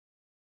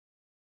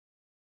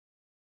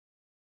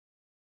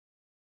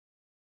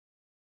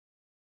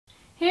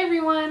Hey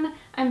everyone!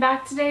 I'm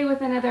back today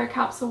with another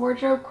capsule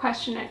wardrobe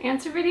question and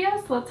answer video,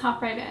 so let's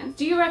hop right in.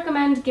 Do you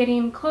recommend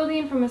getting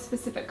clothing from a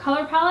specific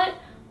color palette,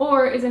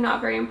 or is it not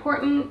very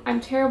important?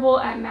 I'm terrible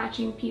at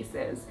matching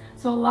pieces.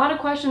 So a lot of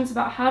questions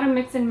about how to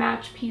mix and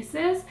match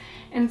pieces,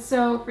 and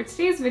so for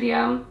today's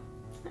video,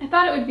 I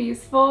thought it would be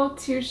useful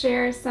to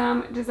share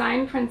some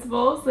design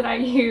principles that I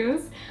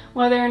use,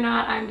 whether or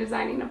not I'm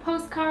designing a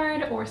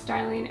postcard or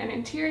styling an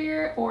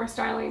interior or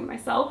styling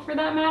myself for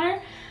that matter.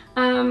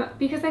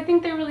 Because I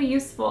think they're really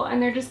useful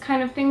and they're just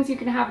kind of things you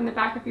can have in the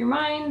back of your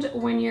mind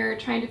when you're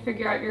trying to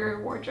figure out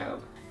your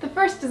wardrobe. The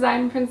first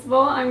design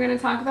principle I'm going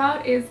to talk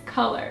about is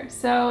color.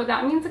 So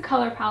that means a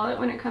color palette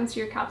when it comes to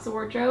your capsule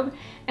wardrobe,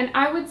 and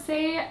I would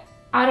say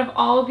out of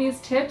all of these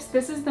tips,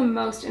 this is the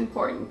most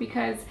important,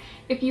 because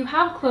if you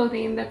have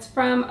clothing that's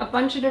from a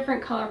bunch of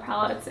different color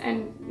palettes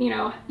and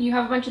you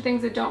have a bunch of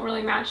things that don't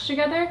really match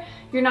together,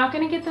 you're not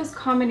going to get those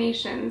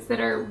combinations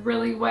that are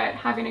really what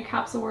having a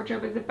capsule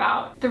wardrobe is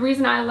about. The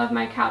reason I love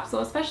my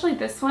capsule, especially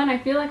this one, I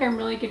feel like I'm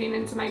really getting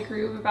into my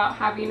groove about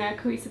having a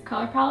cohesive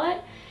color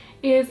palette,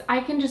 is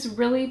I can just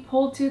really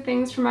pull two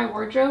things from my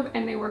wardrobe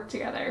and they work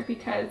together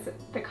because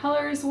the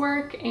colors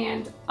work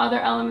and other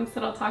elements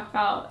that I'll talk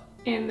about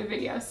in the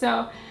video.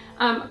 So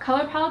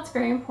color palette's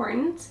very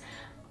important.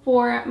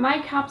 For my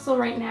capsule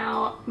right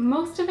now,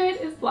 most of it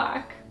is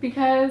black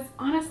because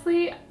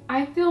honestly,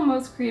 I feel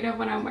most creative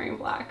when I'm wearing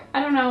black.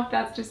 I don't know if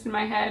that's just in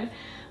my head,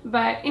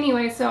 but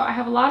anyway, so I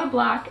have a lot of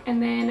black,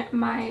 and then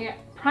my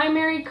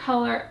primary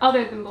color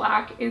other than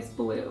black is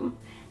blue.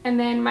 And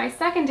then my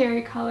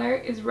secondary color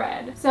is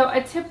red. So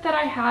a tip that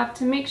I have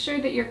to make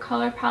sure that your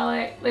color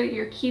palette, that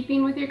you're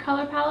keeping with your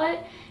color palette,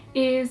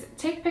 is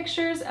take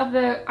pictures of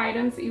the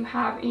items that you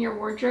have in your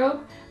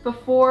wardrobe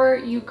before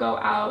you go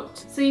out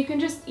so you can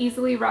just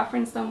easily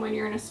reference them when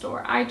you're in a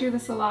store. I do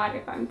this a lot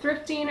if I'm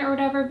thrifting or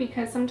whatever,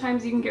 because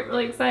sometimes you can get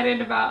really excited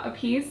about a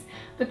piece,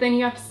 but then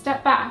you have to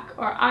step back,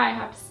 or I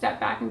have to step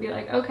back and be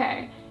like,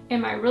 okay,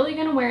 am I really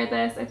gonna wear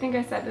this? I think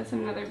I said this in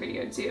another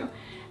video too.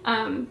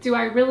 Do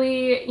I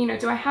really,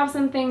 do I have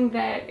something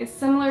that is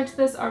similar to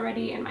this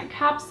already in my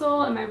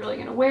capsule? Am I really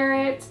gonna wear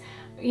it?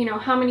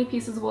 How many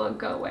pieces will it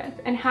go with?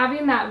 And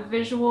having that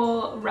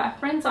visual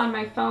reference on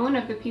my phone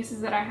of the pieces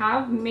that I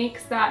have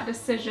makes that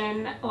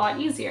decision a lot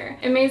easier.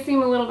 It may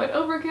seem a little bit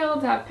overkill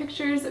to have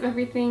pictures of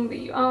everything that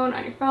you own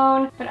on your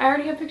phone, but I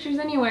already have pictures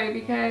anyway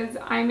because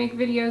I make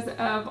videos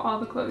of all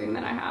the clothing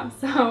that I have,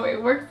 so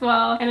it works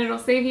well and it'll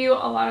save you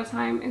a lot of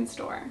time in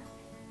store.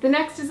 The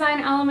next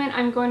design element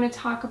I'm going to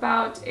talk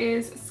about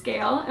is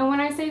scale, and when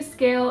I say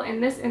scale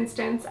in this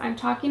instance, I'm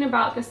talking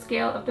about the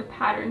scale of the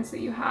patterns that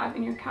you have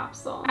in your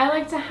capsule. I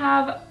like to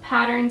have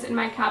patterns in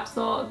my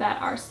capsule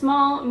that are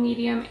small,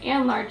 medium,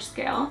 and large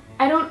scale.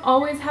 I don't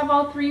always have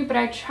all three, but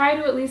I try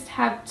to at least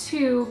have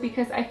two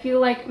because I feel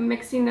like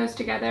mixing those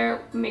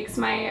together makes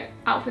my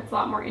outfits a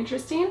lot more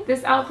interesting.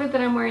 This outfit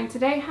that I'm wearing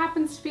today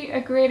happens to be a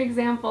great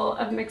example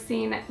of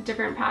mixing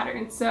different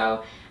patterns.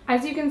 So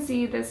as you can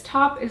see, this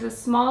top is a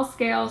small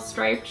scale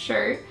striped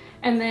shirt,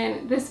 and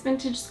then this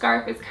vintage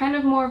scarf is kind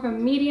of more of a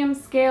medium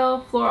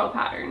scale floral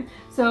pattern.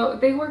 So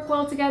they work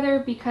well together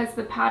because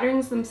the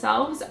patterns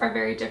themselves are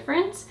very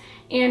different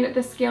and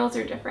the scales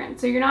are different.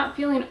 So you're not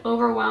feeling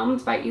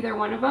overwhelmed by either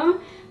one of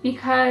them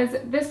because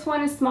this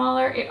one is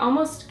smaller. It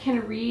almost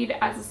can read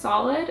as a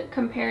solid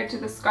compared to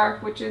the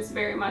scarf, which is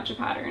very much a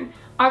pattern.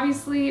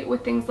 Obviously,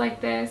 with things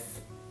like this,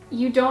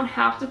 you don't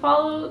have to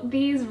follow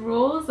these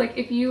rules. Like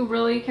if you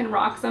really can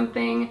rock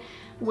something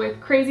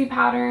with crazy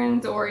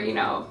patterns or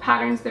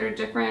patterns that are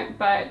different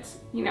but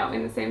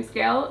in the same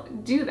scale,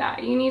 do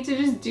that. You need to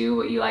just do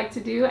what you like to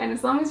do, and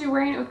as long as you're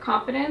wearing it with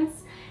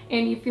confidence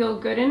and you feel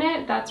good in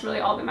it, that's really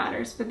all that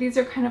matters. But these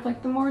are kind of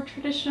like the more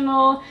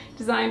traditional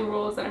design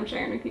rules that I'm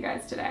sharing with you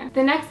guys today.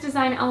 The next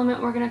design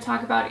element we're going to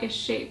talk about is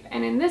shape,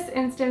 and in this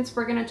instance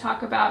we're going to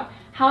talk about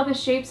how the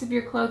shapes of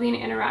your clothing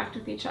interact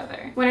with each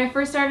other. When I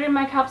first started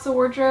my capsule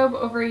wardrobe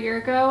over a year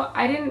ago,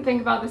 I didn't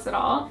think about this at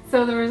all.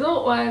 So the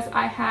result was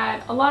I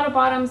had a lot of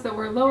bottoms that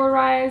were lower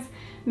rise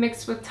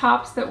mixed with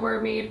tops that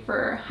were made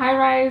for high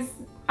rise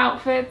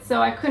outfits,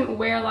 so I couldn't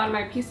wear a lot of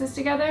my pieces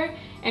together,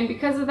 and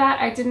because of that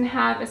I didn't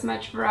have as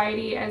much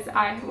variety as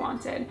I had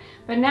wanted.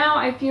 But now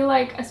I feel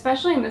like,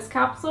 especially in this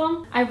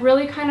capsule, I've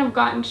really kind of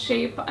gotten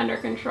shape under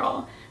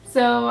control.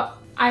 So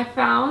I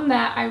found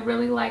that I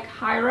really like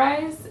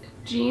high-rise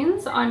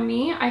jeans on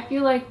me. I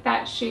feel like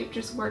that shape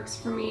just works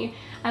for me.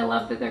 I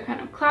love that they're kind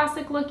of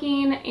classic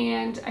looking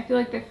and I feel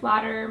like they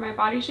flatter my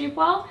body shape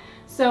well.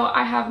 So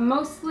I have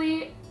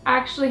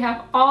actually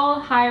have all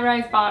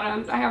high-rise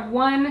bottoms. I have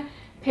one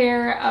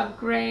pair of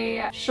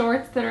gray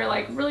shorts that are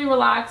like really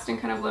relaxed and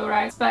kind of low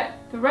rise, but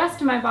the rest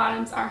of my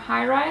bottoms are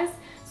high rise,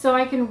 so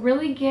I can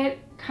really get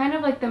kind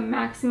of like the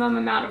maximum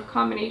amount of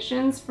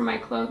combinations for my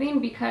clothing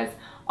because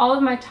all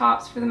of my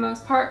tops for the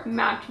most part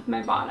match with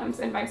my bottoms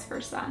and vice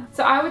versa.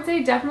 So I would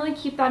say definitely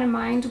keep that in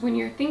mind when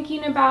you're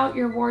thinking about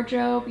your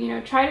wardrobe.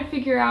 Try to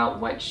figure out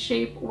what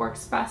shape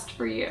works best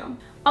for you.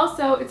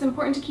 Also, it's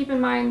important to keep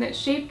in mind that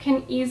shape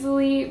can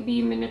easily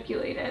be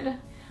manipulated.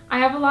 I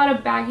have a lot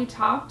of baggy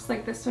tops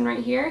like this one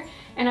right here,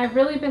 and I've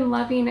really been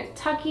loving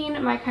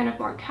tucking my kind of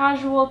more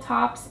casual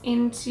tops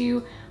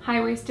into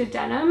high-waisted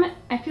denim.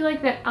 I feel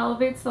like that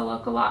elevates the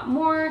look a lot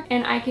more,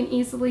 and I can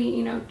easily,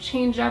 you know,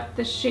 change up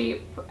the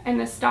shape and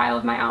the style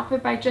of my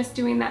outfit by just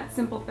doing that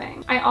simple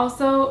thing. I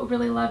also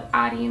really love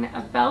adding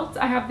a belt.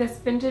 I have this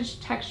vintage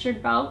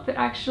textured belt that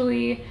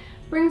actually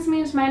brings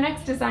me to my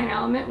next design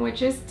element,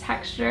 which is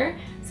texture.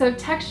 So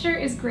texture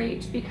is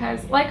great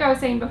because, like I was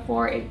saying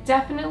before, it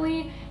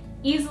definitely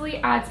easily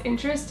adds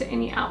interest to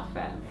any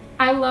outfit.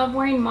 I love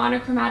wearing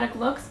monochromatic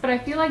looks, but I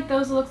feel like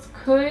those looks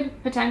could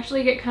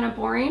potentially get kind of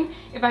boring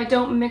if I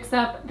don't mix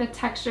up the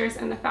textures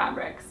and the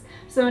fabrics.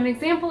 So an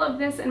example of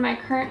this in my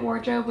current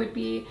wardrobe would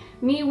be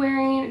me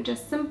wearing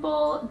just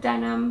simple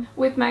denim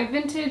with my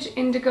vintage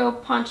indigo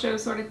poncho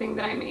sort of thing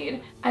that I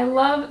made. I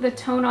love the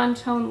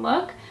tone-on-tone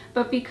look,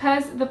 but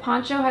because the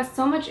poncho has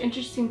so much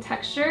interesting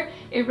texture,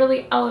 it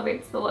really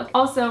elevates the look.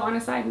 Also, on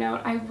a side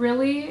note, I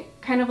really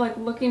kind of like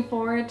looking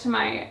forward to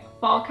my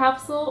fall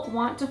capsule,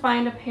 want to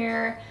find a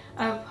pair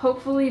of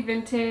hopefully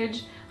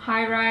vintage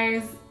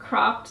high-rise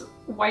cropped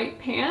white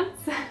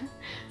pants.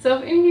 So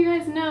if any of you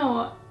guys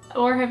know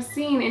or have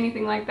seen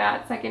anything like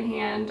that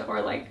secondhand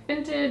or like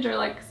vintage or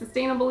like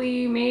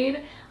sustainably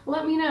made,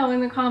 let me know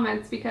in the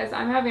comments because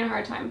I'm having a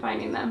hard time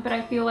finding them. But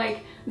I feel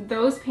like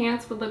those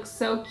pants would look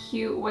so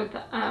cute with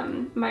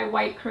my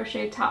white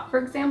crochet top, for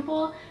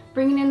example,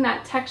 bringing in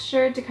that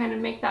texture to kind of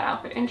make that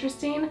outfit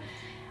interesting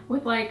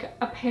with like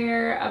a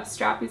pair of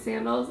strappy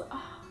sandals.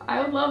 Oh,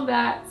 I would love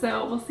that.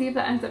 So we'll see if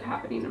that ends up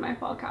happening in my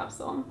fall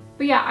capsule.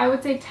 But yeah, I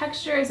would say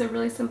texture is a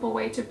really simple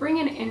way to bring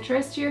in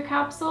interest to your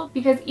capsule,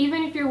 because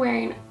even if you're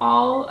wearing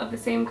all of the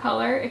same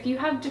color, if you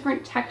have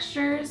different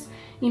textures,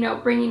 you know,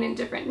 bringing in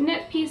different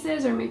knit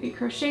pieces or maybe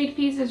crocheted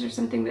pieces or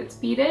something that's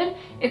beaded,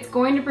 it's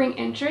going to bring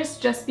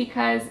interest just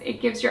because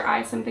it gives your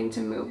eye something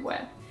to move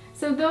with.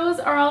 So those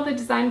are all the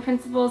design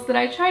principles that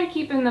I try to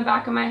keep in the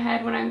back of my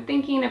head when I'm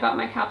thinking about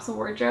my capsule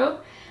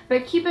wardrobe.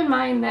 But keep in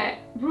mind that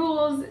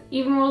rules,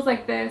 even rules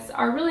like this,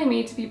 are really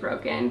made to be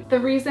broken. The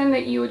reason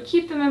that you would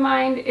keep them in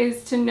mind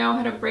is to know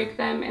how to break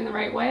them in the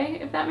right way,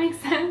 if that makes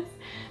sense.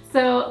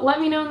 So let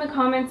me know in the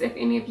comments if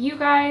any of you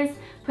guys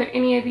put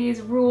any of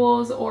these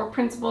rules or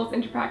principles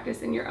into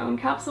practice in your own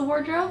capsule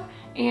wardrobe,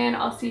 and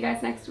I'll see you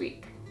guys next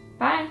week.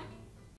 Bye!